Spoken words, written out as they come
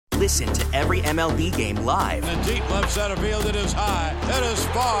Listen to every MLB game live. In the deep left center field, it is high, it is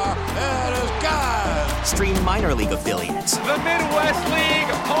far, it is gone. Stream minor league affiliates. The Midwest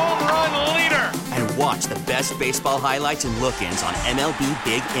League home run leader. And watch the best baseball highlights and look-ins on MLB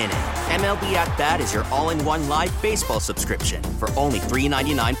Big Inning. MLB At Bat is your all-in-one live baseball subscription for only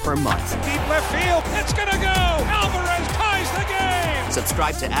 $3.99 per month. Deep left field, it's gonna go. Alvarez ties the game.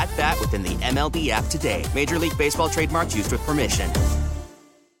 Subscribe to At Bat within the MLB app today. Major League Baseball trademarks used with permission.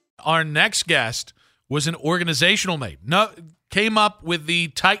 Our next guest was an organizational mate. Came up with the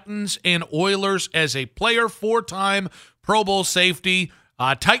Titans and Oilers as a player, 4-time Pro Bowl safety,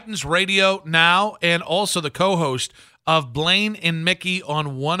 Titans Radio now, and also the co-host of Blaine and Mickey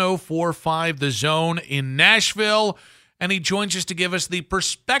on 104.5 The Zone in Nashville. And he joins us to give us the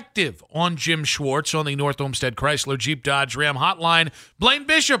perspective on Jim Schwartz on the North Olmsted Chrysler Jeep Dodge Ram hotline. Blaine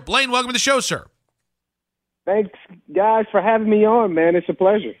Bishop. Blaine, welcome to the show, sir. Thanks, guys, for having me on, man. It's a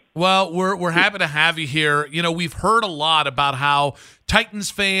pleasure. Well, we're happy to have you here. You know, we've heard a lot about how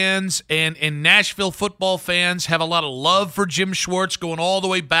Titans fans and Nashville football fans have a lot of love for Jim Schwartz, going all the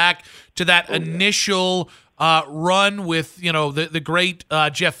way back to that initial run with, you know, the great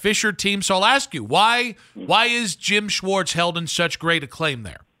Jeff Fisher team. So I'll ask you, why is Jim Schwartz held in such great acclaim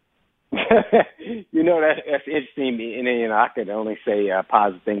there? You know, that's interesting, and you know, I could only say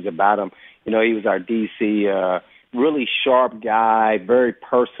positive things about him. You know, he was our DC, really sharp guy, very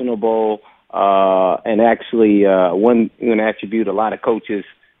personable, and actually one attribute a lot of coaches,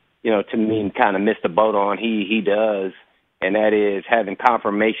 you know, to me kind of miss the boat on. He does, and that is having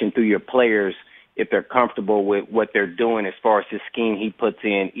confirmation through your players if they're comfortable with what they're doing as far as the scheme he puts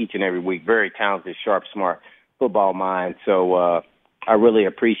in each and every week. Very talented, sharp, smart football mind. So I really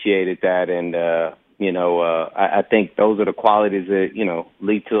appreciated that, and you know, I think those are the qualities that, you know,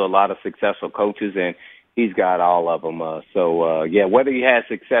 lead to a lot of successful coaches, and he's got all of them. So, yeah, whether he has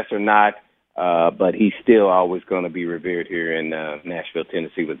success or not, but he's still always going to be revered here in Nashville,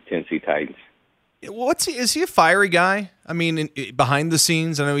 Tennessee with the Tennessee Titans. Is he a fiery guy? I mean, behind the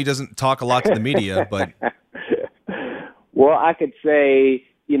scenes, I know he doesn't talk a lot to the media, but. Well, I could say,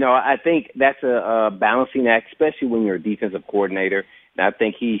 you know, I think that's a balancing act, especially when you're a defensive coordinator. And I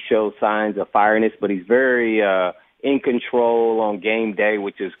think he shows signs of fireness, but he's very in control on game day,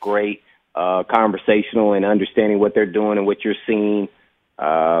 which is great, conversational and understanding what they're doing and what you're seeing.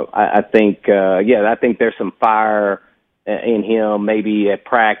 I think there's some fire in him, maybe at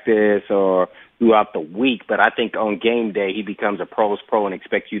practice or throughout the week. But I think on game day, he becomes a pro's pro and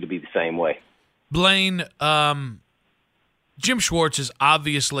expects you to be the same way. Blaine, Jim Schwartz is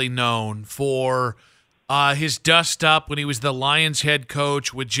obviously known for his dust-up when he was the Lions head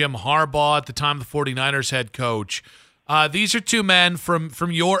coach with Jim Harbaugh at the time, the 49ers head coach. These are two men from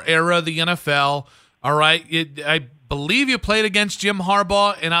your era, the NFL, all right? I believe you played against Jim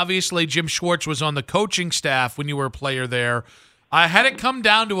Harbaugh, and obviously Jim Schwartz was on the coaching staff when you were a player there. Had it come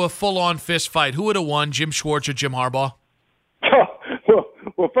down to a full-on fist fight, who would have won, Jim Schwartz or Jim Harbaugh?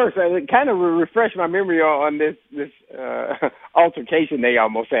 Well, first, I kind of refresh my memory on this altercation they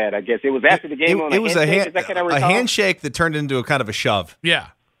almost had. I guess it was after the game. It was a handshake that turned into a kind of a shove. Yeah.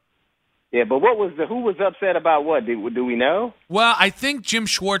 Yeah, but who was upset about what? Do we know? Well, I think Jim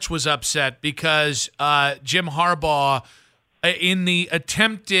Schwartz was upset because Jim Harbaugh, in the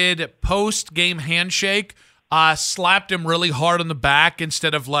attempted post-game handshake, slapped him really hard on the back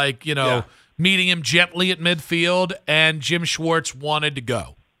instead of meeting him gently at midfield, and Jim Schwartz wanted to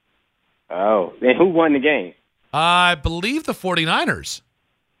go. Oh, and who won the game? I believe the 49ers.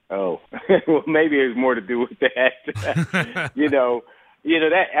 Oh, well, maybe it was more to do with that. That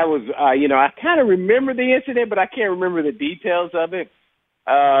was, I kind of remember the incident, but I can't remember the details of it.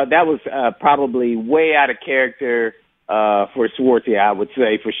 That was probably way out of character for Schwartz, I would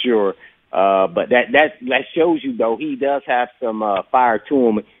say for sure. But that shows you, though, he does have some fire to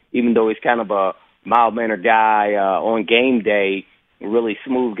him, even though he's kind of a mild-mannered guy on game day, really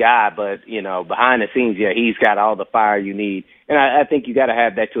smooth guy. But, behind the scenes, yeah, he's got all the fire you need. And I think you got to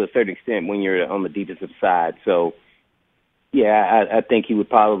have that to a certain extent when you're on the defensive side. So, yeah, I think he would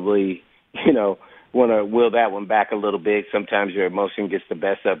probably, want to will that one back a little bit. Sometimes your emotion gets the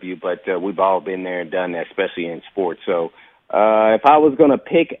best of you, but we've all been there and done that, especially in sports. So if I was going to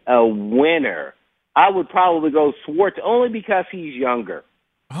pick a winner, I would probably go Schwartz only because he's younger.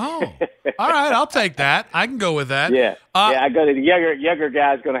 Oh, all right. I'll take that. I can go with that. Yeah. I got it. The younger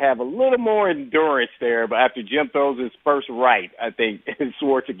guy's going to have a little more endurance there, but after Jim throws his first right, I think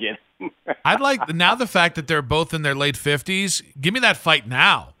Schwartz again. I'd like now the fact that they're both in their late 50s. Give me that fight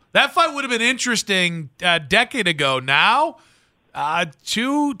now. That fight would have been interesting a decade ago. Now,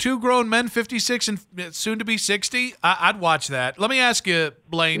 Two grown men, 56 and soon to be 60. I'd watch that. Let me ask you,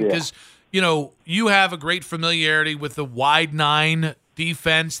 Blaine, because you have a great familiarity with the wide nine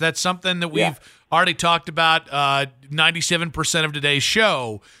defense. That's something that we've already talked about 97% of today's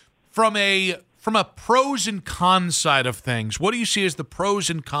show. From a pros and cons side of things, what do you see as the pros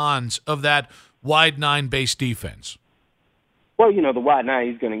and cons of that wide nine based defense? Well, the wide nine,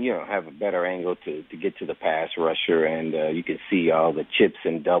 he's going to, have a better angle to get to the pass rusher, and you can see all the chips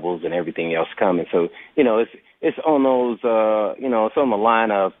and doubles and everything else coming. So, it's on those, it's on the line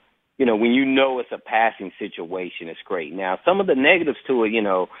of, when it's a passing situation, it's great. Now, some of the negatives to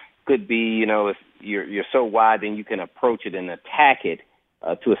it, could be, if you're so wide, then you can approach it and attack it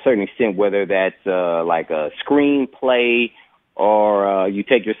to a certain extent, whether that's like a screen play or you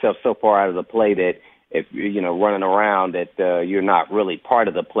take yourself so far out of the play that if you're running around that you're not really part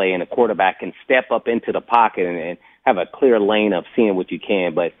of the play, and the quarterback can step up into the pocket and have a clear lane of seeing what you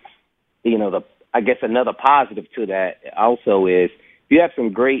can. But, I guess another positive to that also is if you have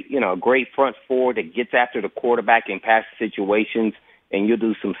some great front four that gets after the quarterback in pass situations, and you'll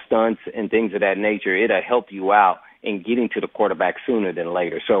do some stunts and things of that nature, it'll help you out in getting to the quarterback sooner than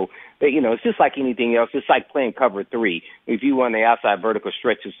later. So, it's just like anything else. It's like playing cover three. If you run the outside vertical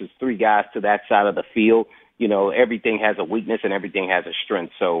stretches, there's three guys to that side of the field. Everything has a weakness and everything has a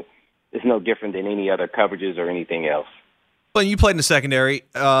strength. So it's no different than any other coverages or anything else. Well, you played in the secondary.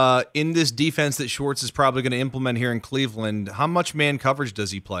 In this defense that Schwartz is probably going to implement here in Cleveland, how much man coverage does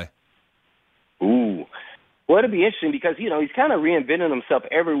he play? Ooh. Well, it'll be interesting because, he's kind of reinventing himself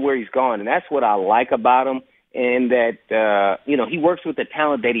everywhere he's gone, and that's what I like about him. And that, he works with the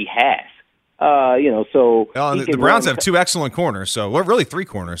talent that he has. So the Browns have two excellent corners, so we're really three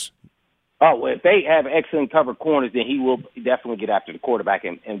corners. Oh, well, if they have excellent cover corners, then he will definitely get after the quarterback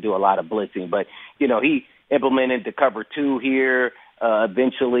and do a lot of blitzing. But, he implemented the cover two here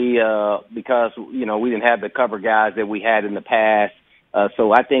eventually because, we didn't have the cover guys that we had in the past.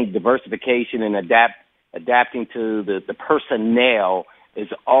 So I think diversification and adapting to the personnel is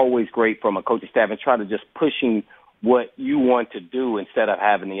always great from a coaching staff, and try to just pushing what you want to do instead of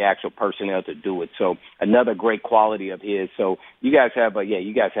having the actual personnel to do it. So another great quality of his. So you guys have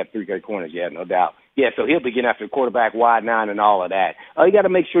three great corners, no doubt. Yeah, so he'll be getting after the quarterback, wide nine, and all of that. You got to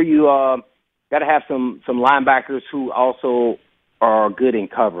make sure you got to have some linebackers who also are good in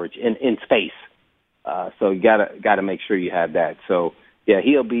coverage in space. So you got to make sure you have that. So. Yeah,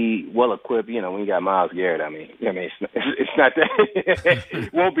 he'll be well equipped. When you got Myles Garrett, it's not that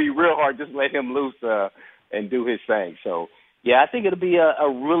it won't be real hard. Just let him loose and do his thing. So, yeah, I think it'll be a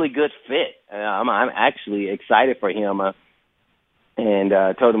really good fit. I'm actually excited for him, and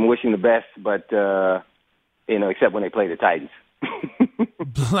told him wish him the best. But except when they play the Titans.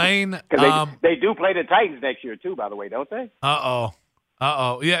 Blaine, they do play the Titans next year too, by the way, don't they?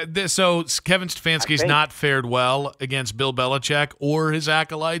 Yeah, so Kevin Stefanski's not fared well against Bill Belichick or his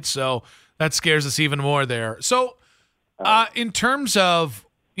acolytes, so that scares us even more there. So in terms of,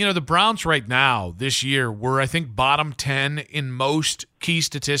 the Browns right now this year were, I think, bottom 10 in most key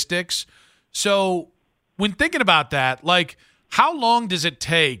statistics. So when thinking about that, like, how long does it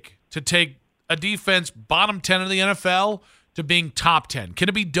take to take a defense bottom 10 in the NFL to being top 10? Can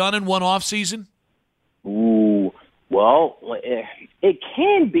it be done in one offseason? Ooh, well, it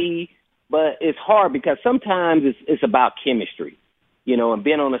can be, but it's hard because sometimes it's about chemistry, and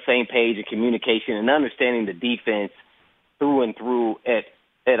being on the same page and communication and understanding the defense through and through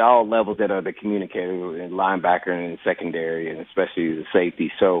at all levels that are the communicator and linebacker and secondary and especially the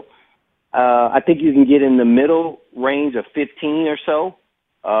safety. So I think you can get in the middle range of 15 or so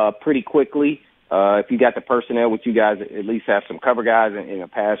pretty quickly. If you got the personnel, which you guys at least have some cover guys and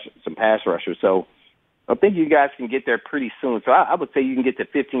some pass rushers. So I think you guys can get there pretty soon. So I would say you can get to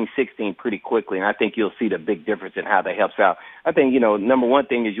 15, 16 pretty quickly, and I think you'll see the big difference in how that helps out. I think, number one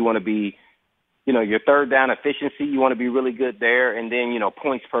thing is you want to be, your third down efficiency, you want to be really good there, and then,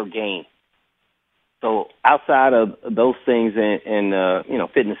 points per game. So outside of those things and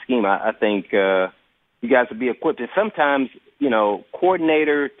fitting the scheme, I think you guys will be equipped. And sometimes,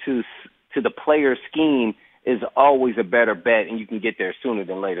 coordinator to the player scheme is always a better bet, and you can get there sooner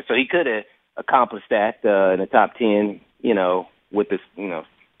than later. So he could have accomplished that in the top 10, with this,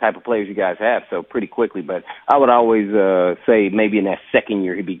 type of players you guys have, so pretty quickly. But I would always say maybe in that second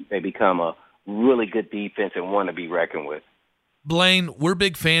year they become a really good defense and one to be reckoned with. Blaine, we're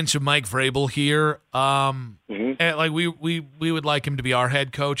big fans of Mike Vrabel here. And like we would like him to be our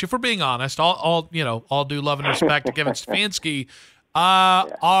head coach. If we're being honest, all due love and respect to Kevin Stefanski.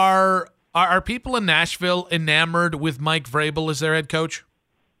 Are people in Nashville enamored with Mike Vrabel as their head coach?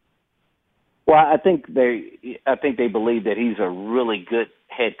 Well, I think they believe that he's a really good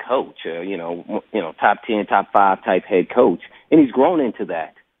head coach. Top 10, top 5 type head coach, and he's grown into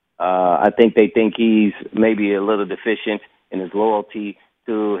that. I think they think he's maybe a little deficient in his loyalty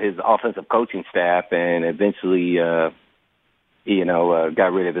to his offensive coaching staff, and eventually, got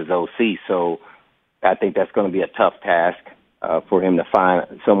rid of his OC. So I think that's going to be a tough task for him to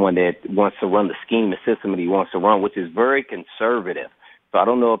find someone that wants to run the scheme, the system that he wants to run, which is very conservative. So I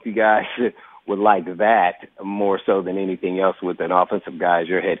don't know if you guys would like that more so than anything else with an offensive guy as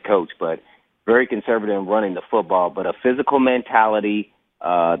your head coach, but very conservative in running the football, but a physical mentality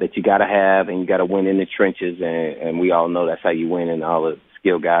that you got to have, and you got to win in the trenches, and we all know that's how you win, and all the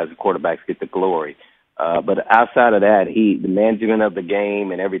skilled guys and quarterbacks get the glory. But outside of that, the management of the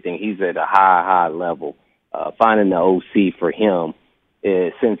game and everything, he's at a high level. Finding the OC for him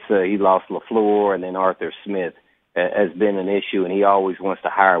since he lost LaFleur and then Arthur Smith has been an issue, and he always wants to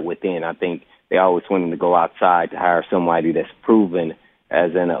hire within. I think they always want him to go outside to hire somebody that's proven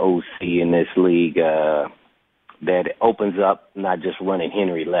as an OC in this league that opens up, not just running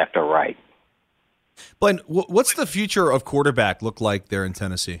Henry left or right. Blaine, what's the future of quarterback look like there in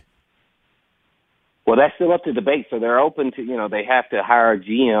Tennessee? Well, that's still up to debate. So they're open to, they have to hire a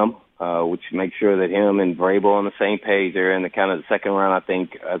GM, which makes sure that him and Vrabel on the same page. They're in the kind of the second round, I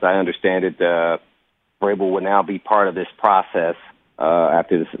think, as I understand it. Vrabel will now be part of this process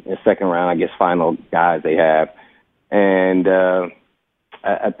after the second round, I guess, final guys they have. And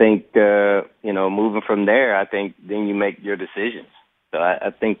I think, moving from there, I think then you make your decisions. So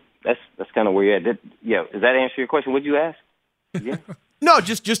I think that's kind of where you're at. Does that answer your question? What'd you ask? Yeah. No,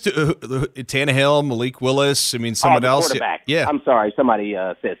 just Tannehill, Malik Willis. I mean, someone else. Quarterback. Yeah. I'm sorry. Somebody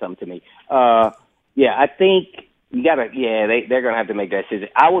said something to me. I think you got to. Yeah, they're going to have to make that decision.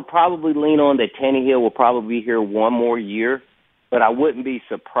 I would probably lean on that Tannehill will probably be here one more year, but I wouldn't be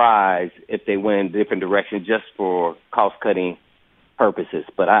surprised if they went in a different direction just for cost cutting purposes.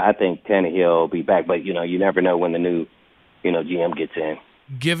 But I think Tannehill will be back. But you never know when the new GM gets in.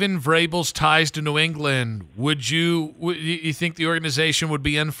 Given Vrabel's ties to New England, would you think the organization would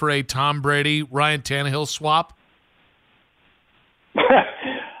be in for a Tom Brady, Ryan Tannehill swap?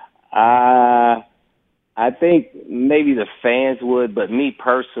 I think maybe the fans would, but me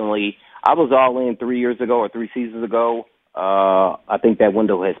personally, I was all in 3 years ago or 3 seasons ago. I think that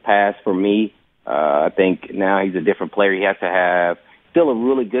window has passed for me. I think now he's a different player. He has to have still a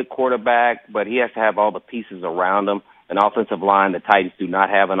really good quarterback, but he has to have all the pieces around him. An offensive line. The Titans do not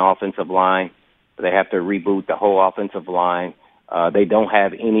have an offensive line. They have to reboot the whole offensive line. They don't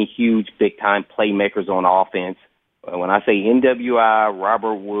have any huge, big-time playmakers on offense. When I say NWI,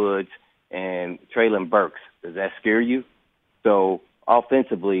 Robert Woods, and Treylon Burks, does that scare you? So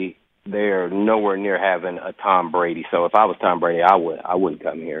offensively, they're nowhere near having a Tom Brady. So if I was Tom Brady, I wouldn't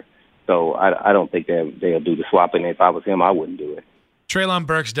come here. So I don't think they'll do the swapping. If I was him, I wouldn't do it. Treylon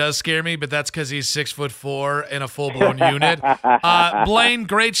Burks does scare me, but that's because he's 6'4" in a full-blown unit. Blaine,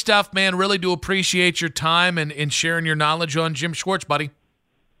 great stuff, man. Really do appreciate your time and sharing your knowledge on Jim Schwartz, buddy.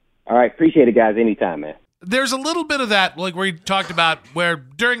 All right. Appreciate it, guys. Anytime, man. There's a little bit of that, like where you talked about where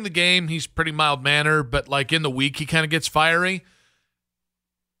during the game he's pretty mild-mannered, but like in the week he kind of gets fiery.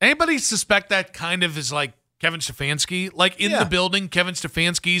 Anybody suspect that kind of is like Kevin Stefanski? Like in the building, Kevin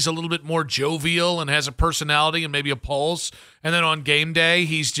Stefanski's a little bit more jovial and has a personality and maybe a pulse. And then on game day,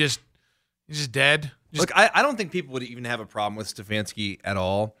 he's just dead. Look, I don't think people would even have a problem with Stefanski at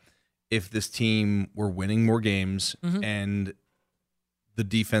all if this team were winning more games and the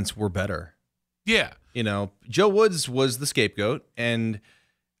defense were better. Yeah. Joe Woods was the scapegoat, and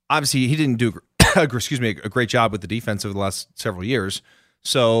obviously he didn't do a great job with the defense over the last several years.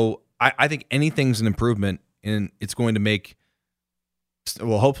 So I think anything's an improvement. And it's going to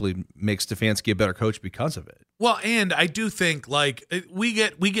hopefully make Stefanski a better coach because of it. Well, and I do think like we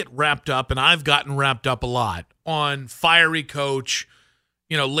get wrapped up, and I've gotten wrapped up a lot on fiery coach,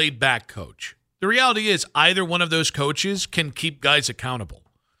 laid back coach. The reality is either one of those coaches can keep guys accountable.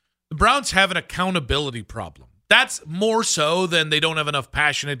 The Browns have an accountability problem. That's more so than they don't have enough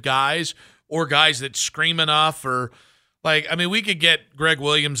passionate guys or guys that scream enough or. We could get Greg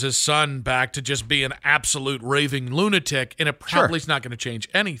Williams' son back to just be an absolute raving lunatic, and it probably is not going to change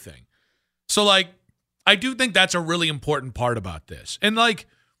anything. So, I do think that's a really important part about this. And,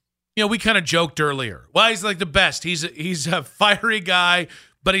 we kind of joked earlier. Well, he's, the best. He's a fiery guy,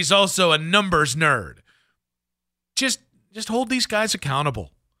 but he's also a numbers nerd. Just hold these guys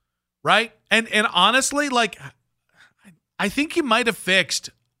accountable, right? And honestly, I think you might have fixed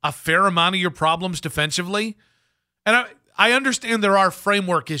a fair amount of your problems defensively. And I understand there are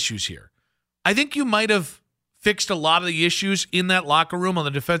framework issues here. I think you might have fixed a lot of the issues in that locker room on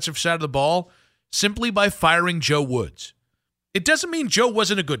the defensive side of the ball simply by firing Joe Woods. It doesn't mean Joe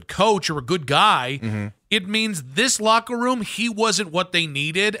wasn't a good coach or a good guy. Mm-hmm. It means this locker room, he wasn't what they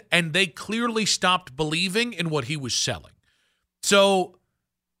needed, and they clearly stopped believing in what he was selling. So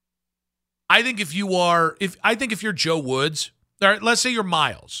I think if you're Joe Woods, or let's say you're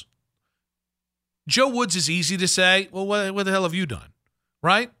Miles, Joe Woods is easy to say, well, what the hell have you done?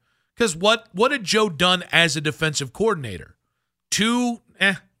 Right? Because what had Joe done as a defensive coordinator? 2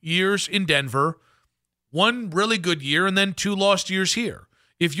 years in Denver, 1 really good year, and then 2 lost years here.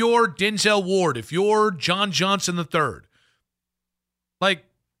 If you're Denzel Ward, if you're John Johnson III, like,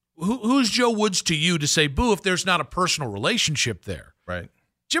 who's Joe Woods to you to say boo if there's not a personal relationship there? Right.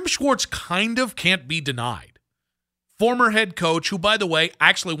 Jim Schwartz kind of can't be denied. Former head coach who, by the way,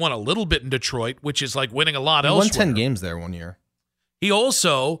 actually won a little bit in Detroit, which is like winning a lot elsewhere. He won 10 games there 1 year. He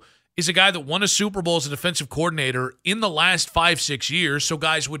also is a guy that won a Super Bowl as a defensive coordinator in the last 5-6 years, so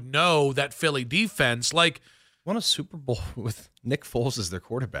guys would know that Philly defense. Like, won a Super Bowl with Nick Foles as their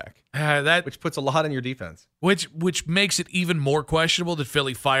quarterback, which puts a lot on your defense. Which makes it even more questionable that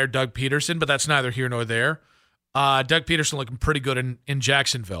Philly fired Doug Peterson, but that's neither here nor there. Doug Peterson looking pretty good in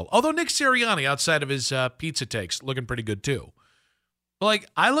Jacksonville. Although Nick Sirianni, outside of his pizza takes, looking pretty good too. But like,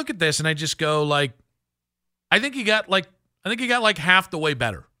 I look at this and I just go like, I think he got like half the way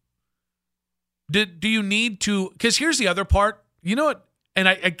better. Do you need to? Because here's the other part. You know what? And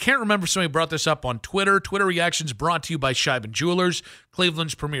I can't remember if somebody brought this up on Twitter. Twitter reactions brought to you by Scheiben Jewelers,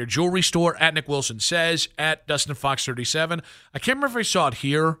 Cleveland's premier jewelry store. At Nick Wilson Says, at Dustin Fox 37. I can't remember if I saw it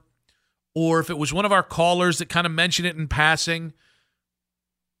here or if it was one of our callers that kind of mentioned it in passing.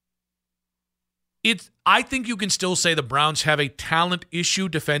 I think you can still say the Browns have a talent issue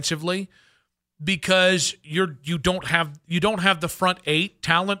defensively because you don't have the front 8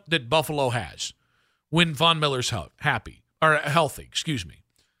 talent that Buffalo has when Von Miller's healthy, excuse me.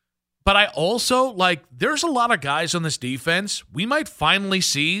 But I also, like, there's a lot of guys on this defense we might finally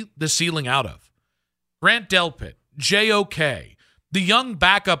see the ceiling out of. Grant Delpit, JOK, the young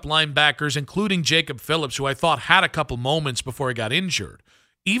backup linebackers, including Jacob Phillips, who I thought had a couple moments before he got injured.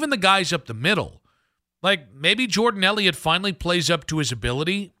 Even the guys up the middle. Like, maybe Jordan Elliott finally plays up to his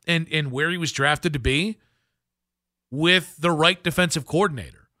ability and where he was drafted to be with the right defensive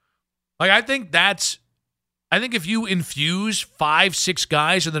coordinator. Like, I think if you infuse 5-6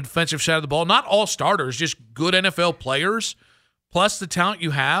 guys on the defensive side of the ball, not all starters, just good NFL players, plus the talent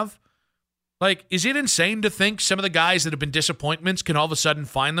you have, like, is it insane to think some of the guys that have been disappointments can all of a sudden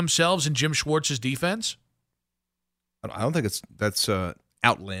find themselves in Jim Schwartz's defense? I don't think that's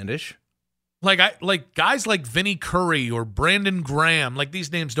outlandish. Like guys like Vinny Curry or Brandon Graham, like,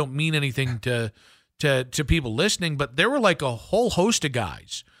 these names don't mean anything to people listening, but there were like a whole host of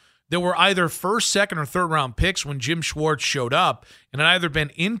guys that were either first, second, or third round picks when Jim Schwartz showed up and had either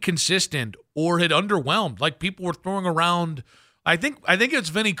been inconsistent or had underwhelmed. Like, people were throwing around, I think it's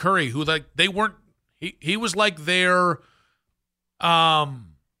Vinny Curry, who, like, they weren't, he was like their, it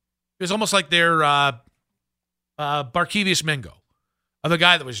was almost like their Barkevius Mingo, of the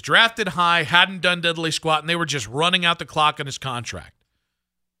guy that was drafted high, hadn't done diddly squat, and they were just running out the clock on his contract.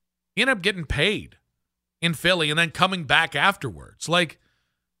 He ended up getting paid in Philly and then coming back afterwards. Like,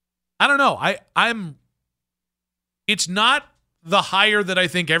 I don't know. It's not the hire that I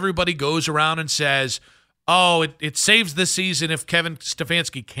think everybody goes around and says, oh, it saves the season if Kevin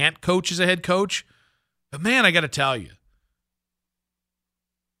Stefanski can't coach as a head coach. But man, I got to tell you,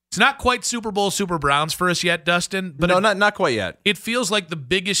 it's not quite Super Bowl, Super Browns for us yet, Dustin. But no, not quite yet. It feels like the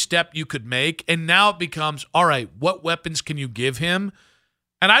biggest step you could make, and now it becomes, all right, what weapons can you give him?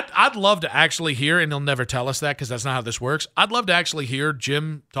 And I'd love to actually hear, and he'll never tell us that because that's not how this works. I'd love to actually hear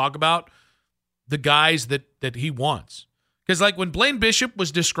Jim talk about the guys that he wants. Because, like, when Blaine Bishop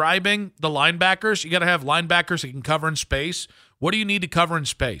was describing the linebackers, you got to have linebackers that can cover in space. What do you need to cover in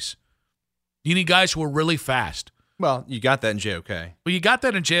space? You need guys who are really fast. Well, you got that in JOK. Well, you got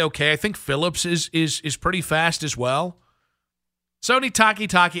that in JOK. I think Phillips is pretty fast as well. Sony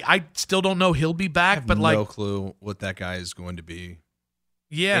Taki, I still don't know he'll be back, I have but no clue what that guy is going to be.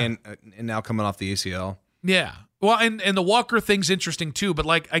 Yeah, and now coming off the ACL. Yeah, well, and the Walker thing's interesting too. But,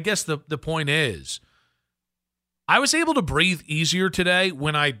 like, I guess the point is, I was able to breathe easier today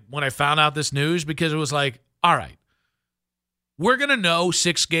when I found out this news, because it was like, all right, we're going to know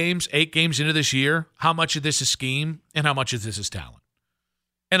 6 games, 8 games into this year how much of this is scheme and how much of this is talent.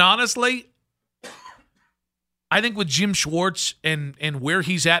 And honestly, I think with Jim Schwartz and where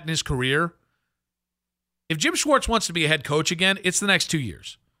he's at in his career, if Jim Schwartz wants to be a head coach again, it's the next 2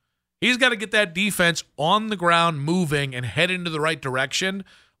 years. He's got to get that defense on the ground moving and head into the right direction,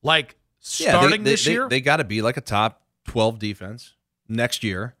 like starting this year. They got to be like a top 12 defense next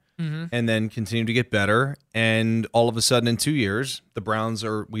year. and then continue to get better. And all of a sudden, in 2 years, the Browns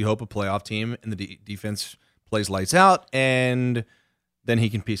are, we hope, a playoff team, and the defense plays lights out, and then he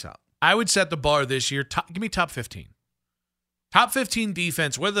can peace out. I would set the bar this year. Give me top 15. Top 15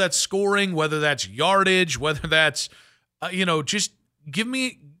 defense, whether that's scoring, whether that's yardage, whether that's, just give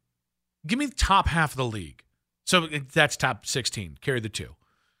me top half of the league. So that's top 16. Carry the 2.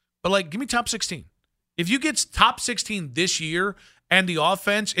 But, give me top 16. If you get top 16 this year and the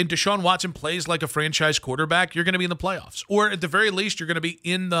offense and Deshaun Watson plays like a franchise quarterback, you're going to be in the playoffs. Or at the very least, you're going to be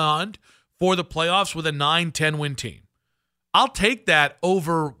in the hunt for the playoffs with a 9-10 win team. I'll take that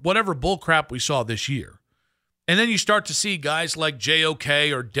over whatever bullcrap we saw this year. And then you start to see guys like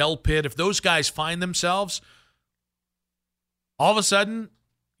JOK or Del Pitt, if those guys find themselves, all of a sudden,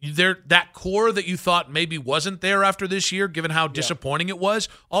 that core that you thought maybe wasn't there after this year, given how disappointing it was,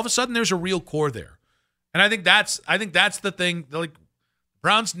 all of a sudden there's a real core there. And I think that's the thing.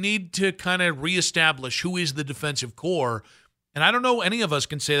 Browns need to kind of reestablish who is the defensive core. And I don't know any of us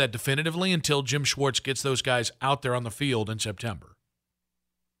can say that definitively until Jim Schwartz gets those guys out there on the field in September.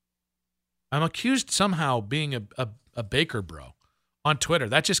 I'm accused somehow of being a Baker bro on Twitter.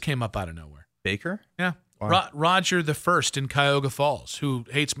 That just came up out of nowhere. Baker? Yeah. Roger the First in Cuyahoga Falls, who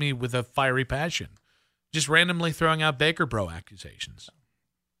hates me with a fiery passion. Just randomly throwing out Baker bro accusations.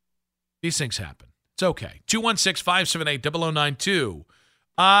 These things happen. It's okay. 216-578-0092.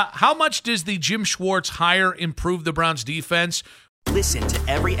 How much does the Jim Schwartz hire improve the Browns defense? Listen to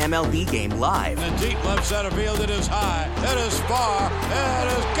every MLB game live. In the deep left center field, it is high, it is far, it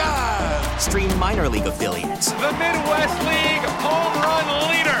is God. Stream minor league affiliates. The Midwest League home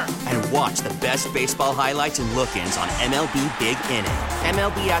run leader. And watch the best baseball highlights and look-ins on MLB Big Inning.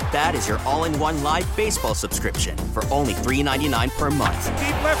 MLB At Bat is your all-in-one live baseball subscription for only $3.99 per month.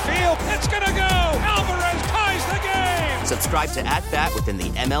 Deep left field, it's gonna go. Alvarez ties the game. Subscribe to At Bat within the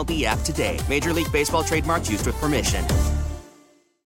MLB app today. Major League Baseball trademarks used with permission.